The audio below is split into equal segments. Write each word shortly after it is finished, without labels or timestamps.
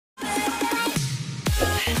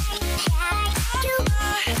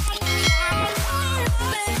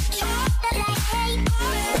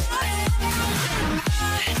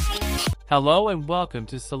Hello and welcome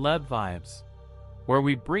to Celeb Vibes, where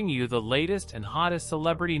we bring you the latest and hottest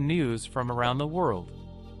celebrity news from around the world.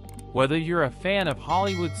 Whether you're a fan of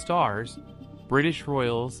Hollywood stars, British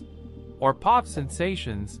royals, or pop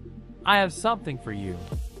sensations, I have something for you.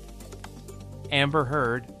 Amber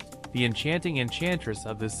Heard, the enchanting enchantress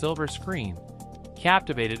of the silver screen,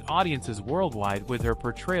 captivated audiences worldwide with her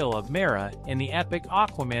portrayal of Mera in the epic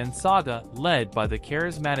Aquaman saga led by the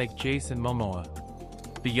charismatic Jason Momoa.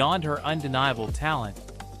 Beyond her undeniable talent,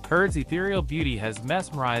 Heard's ethereal beauty has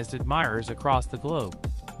mesmerized admirers across the globe,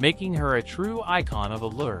 making her a true icon of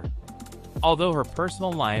allure. Although her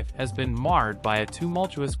personal life has been marred by a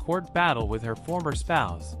tumultuous court battle with her former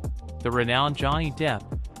spouse, the renowned Johnny Depp,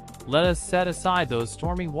 let us set aside those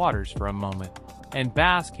stormy waters for a moment and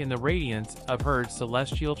bask in the radiance of Heard's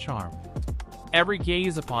celestial charm. Every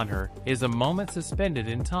gaze upon her is a moment suspended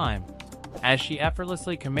in time, as she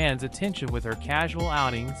effortlessly commands attention with her casual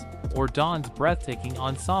outings or dons breathtaking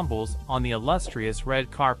ensembles on the illustrious red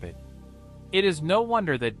carpet. It is no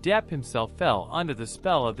wonder that Depp himself fell under the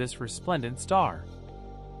spell of this resplendent star.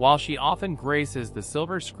 While she often graces the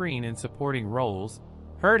silver screen in supporting roles,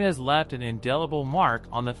 Heard has left an indelible mark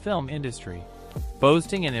on the film industry,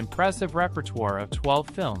 boasting an impressive repertoire of 12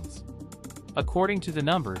 films. According to the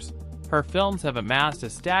numbers, her films have amassed a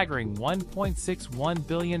staggering $1.61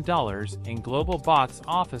 billion in global box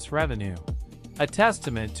office revenue, a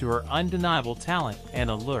testament to her undeniable talent and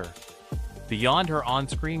allure. Beyond her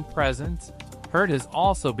on-screen presence, Heard has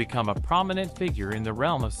also become a prominent figure in the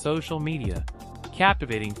realm of social media,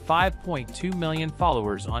 captivating 5.2 million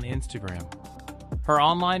followers on Instagram. Her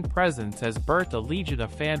online presence has birthed a legion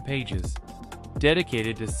of fan pages,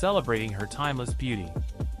 dedicated to celebrating her timeless beauty.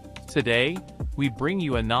 Today, we bring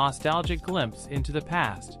you a nostalgic glimpse into the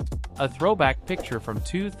past, a throwback picture from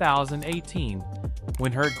 2018,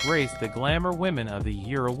 when Heard graced the Glamour Women of the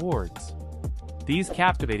Year awards. These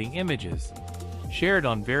captivating images, shared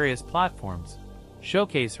on various platforms,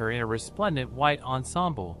 showcase her in a resplendent white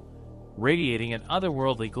ensemble, radiating an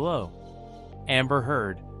otherworldly glow. Amber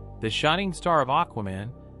Heard, the shining star of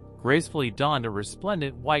Aquaman, gracefully donned a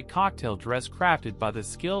resplendent white cocktail dress crafted by the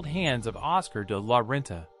skilled hands of Oscar de la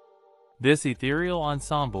Renta. This ethereal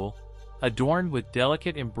ensemble, adorned with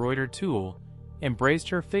delicate embroidered tulle, embraced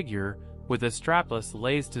her figure with a strapless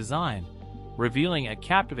lace design, revealing a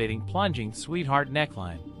captivating plunging sweetheart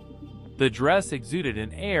neckline. The dress exuded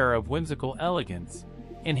an air of whimsical elegance,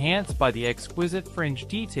 enhanced by the exquisite fringe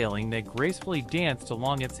detailing that gracefully danced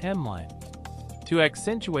along its hemline. To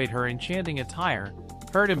accentuate her enchanting attire,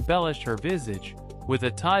 Heard embellished her visage with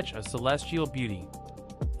a touch of celestial beauty.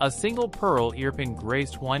 A single pearl earpin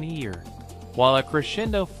graced one ear, while a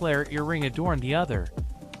crescendo flare earring adorned the other,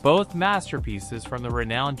 both masterpieces from the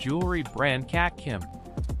renowned jewelry brand Kat Kim.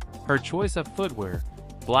 Her choice of footwear,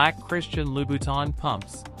 black Christian Louboutin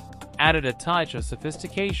pumps, added a touch of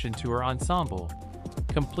sophistication to her ensemble,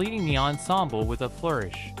 completing the ensemble with a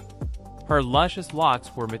flourish. Her luscious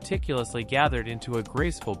locks were meticulously gathered into a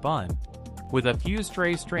graceful bun, with a few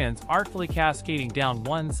stray strands artfully cascading down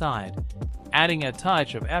one side, adding a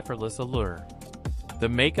touch of effortless allure. The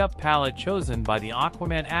makeup palette chosen by the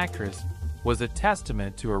Aquaman actress was a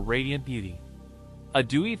testament to her radiant beauty. A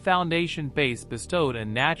dewy foundation base bestowed a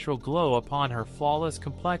natural glow upon her flawless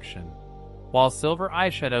complexion, while silver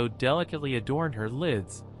eyeshadow delicately adorned her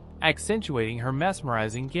lids, accentuating her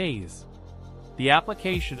mesmerizing gaze. The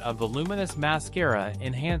application of voluminous mascara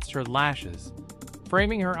enhanced her lashes,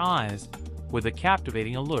 framing her eyes with a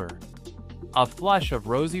captivating allure. A flush of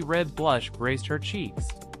rosy red blush graced her cheeks,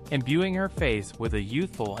 imbuing her face with a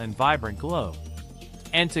youthful and vibrant glow.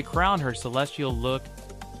 And to crown her celestial look,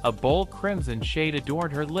 a bold crimson shade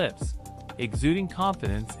adorned her lips, exuding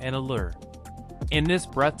confidence and allure. In this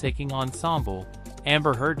breathtaking ensemble,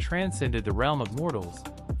 Amber Heard transcended the realm of mortals,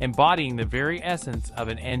 embodying the very essence of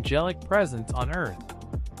an angelic presence on Earth.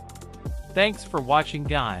 Thanks for watching,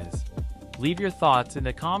 guys. Leave your thoughts in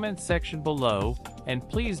the comments section below, and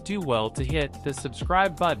please do well to hit the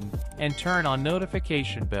subscribe button and turn on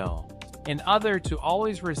notification bell in order to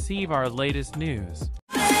always receive our latest news.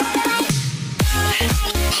 You